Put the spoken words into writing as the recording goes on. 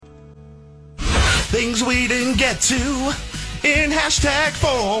Things we didn't get to in hashtag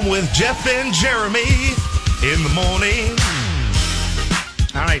form with Jeff and Jeremy in the morning.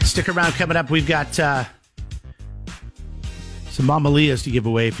 All right, stick around. Coming up, we've got some Mama Leahs to give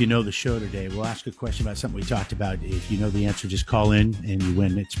away if you know the show today. We'll ask a question about something we talked about. If you know the answer, just call in and you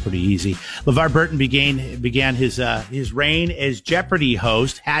win. It's pretty easy. LeVar Burton began his reign as Jeopardy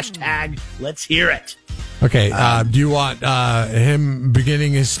host. Hashtag let's hear it. Okay, do you want him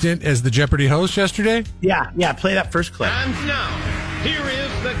beginning his stint as the Jeopardy host yesterday? Yeah, play that first clip. And now, here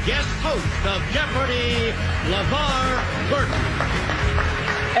is the guest host of Jeopardy, LeVar Burton.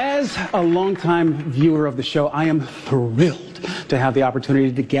 As a longtime viewer of the show, I am thrilled to have the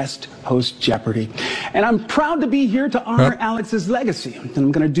opportunity to guest host Jeopardy. And I'm proud to be here to honor Alex's legacy. And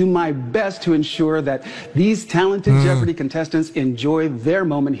I'm going to do my best to ensure that these talented Jeopardy contestants enjoy their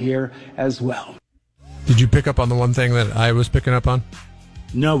moment here as well. Did you pick up on the one thing that I was picking up on?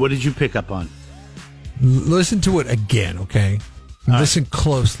 No, what did you pick up on? Listen to it again, okay? Listen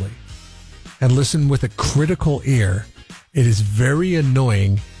closely. And listen with a critical ear. It is very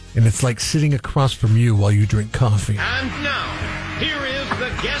annoying, and it's like sitting across from you while you drink coffee. And now, here is the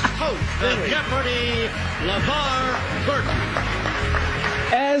guest host of Jeopardy, LeVar Burton.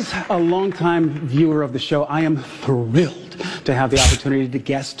 As a longtime viewer of the show, I am thrilled to have the opportunity to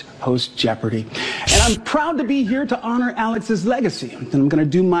guest host Jeopardy. And I'm proud to be here to honor Alex's legacy. And I'm going to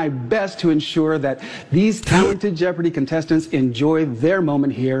do my best to ensure that these talented Jeopardy contestants enjoy their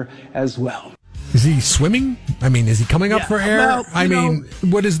moment here as well. Is he swimming? I mean, is he coming up for air? Well,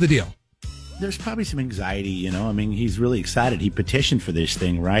 what is the deal? There's probably some anxiety, I mean, he's really excited. He petitioned for this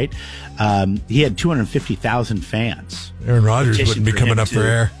thing, right? He had 250,000 fans. Aaron Rodgers wouldn't be coming up for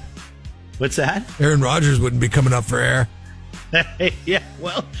air. What's that? Aaron Rodgers wouldn't be coming up for air. Yeah,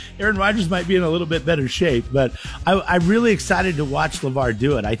 well, Aaron Rodgers might be in a little bit better shape, but I'm really excited to watch LeVar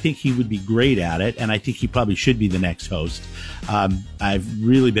do it. I think he would be great at it, and I think he probably should be the next host. I've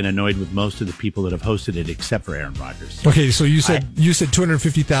really been annoyed with most of the people that have hosted it, except for Aaron Rodgers. Okay, so you said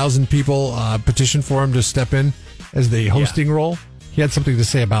 250,000 people petitioned for him to step in as the hosting role. He had something to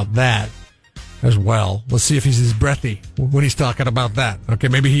say about that as well. Let's see if he's as breathy when he's talking about that. Okay,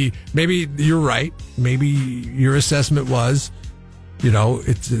 maybe you're right. Maybe your assessment was,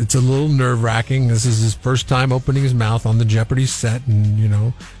 it's a little nerve-wracking. This is his first time opening his mouth on the Jeopardy set,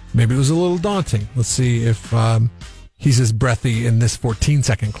 and, maybe it was a little daunting. Let's see if he's as breathy in this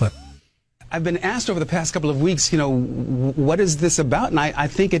 14-second clip. I've been asked over the past couple of weeks, what is this about? And I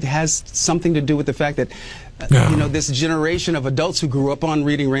think it has something to do with the fact that, this generation of adults who grew up on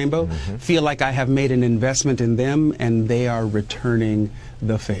Reading Rainbow feel like I have made an investment in them, and they are returning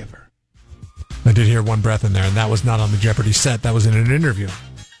the favor. I did hear one breath in there, and that was not on the Jeopardy set. That was in an interview.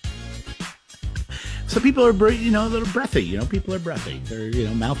 So people are, a little breathy. People are breathy.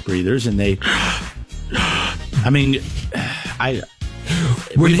 They're, mouth breathers, and they. I mean,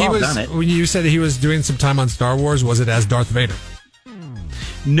 when you said he was doing some time on Star Wars, was it as Darth Vader?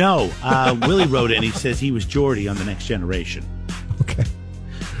 No, Willie wrote in. He says he was Geordi on The Next Generation. Okay,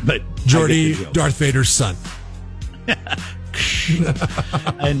 but Geordi, Darth Vader's son.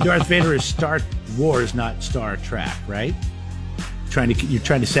 And Darth Vader is Star Wars, not Star Trek, right? You're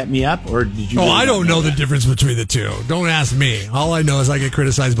trying to set me up, or did you? Oh, I don't know the difference between the two. Don't ask me. All I know is I get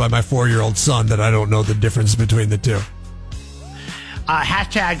criticized by my 4-year-old son that I don't know the difference between the two.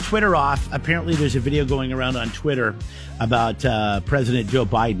 Hashtag Twitter off. Apparently, there's a video going around on Twitter about President Joe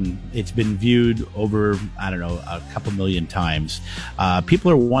Biden. It's been viewed over, a couple million times.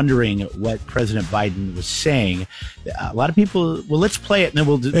 People are wondering what President Biden was saying. A lot of people, let's play it and then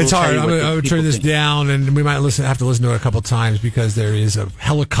we'll It's hard. I'm going to turn this down, and we might have to listen to it a couple times because there is a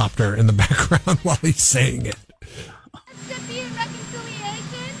helicopter in the background while he's saying it.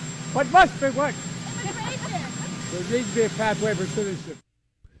 What must be what? There needs to be a pathway for citizenship.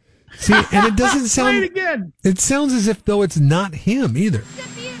 See, and it doesn't sound. Play it again. It sounds as if though it's not him either.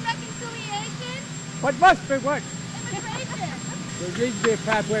 What must be what? There needs to be a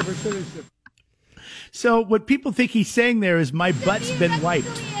pathway for citizenship. So what people think he's saying there is my butt's been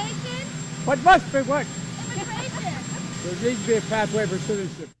wiped. What must be what? There needs to be a pathway for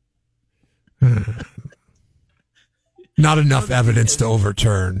citizenship. Not enough evidence to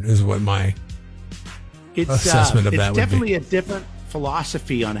overturn is what my assessment of that would be. It's definitely a different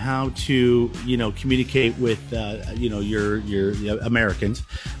philosophy on how to, communicate with, your Americans,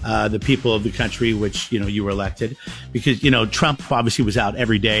 the people of the country, which, you were elected, because, Trump obviously was out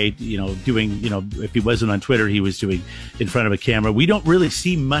every day, doing, if he wasn't on Twitter, he was doing in front of a camera. We don't really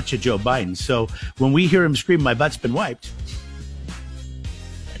see much of Joe Biden. So when we hear him scream, my butt's been wiped.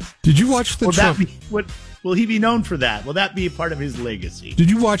 Did you watch the Trump? Will he be known for that? Will that be a part of his legacy? Did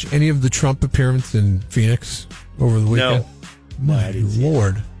you watch any of the Trump appearance in Phoenix over the weekend? No, My I didn't see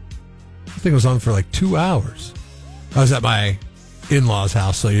Lord. I think it was on for like 2 hours. I was at my in-laws'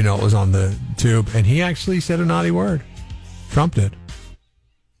 house, so you know it was on the tube, and he actually said a naughty word. Trump did.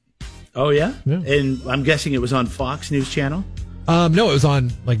 Oh, yeah? Yeah. And I'm guessing it was on Fox News Channel? No, it was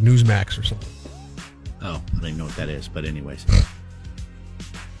on like Newsmax or something. Oh, I don't even know what that is, but anyways.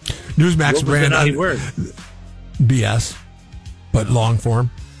 Newsmax What was the ran naughty word? BS, but long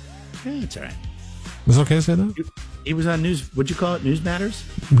form. Yeah, it's all right. Was it okay to say that? He was on News, what'd you call it? News Matters?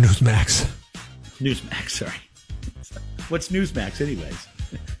 Newsmax. Newsmax, sorry. What's Newsmax anyways?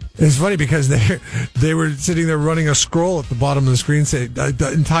 It's funny because they were sitting there running a scroll at the bottom of the screen saying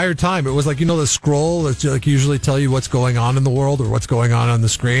the entire time. It was like, the scroll that's like usually tell you what's going on in the world or what's going on the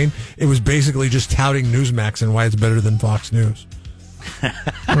screen. It was basically just touting Newsmax and why it's better than Fox News.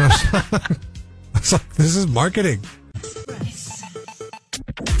 I was like, this is marketing.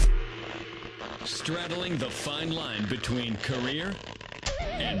 Straddling the fine line between career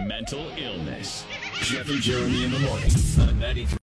and mental illness. Jeff and Jeremy in the morning on 93.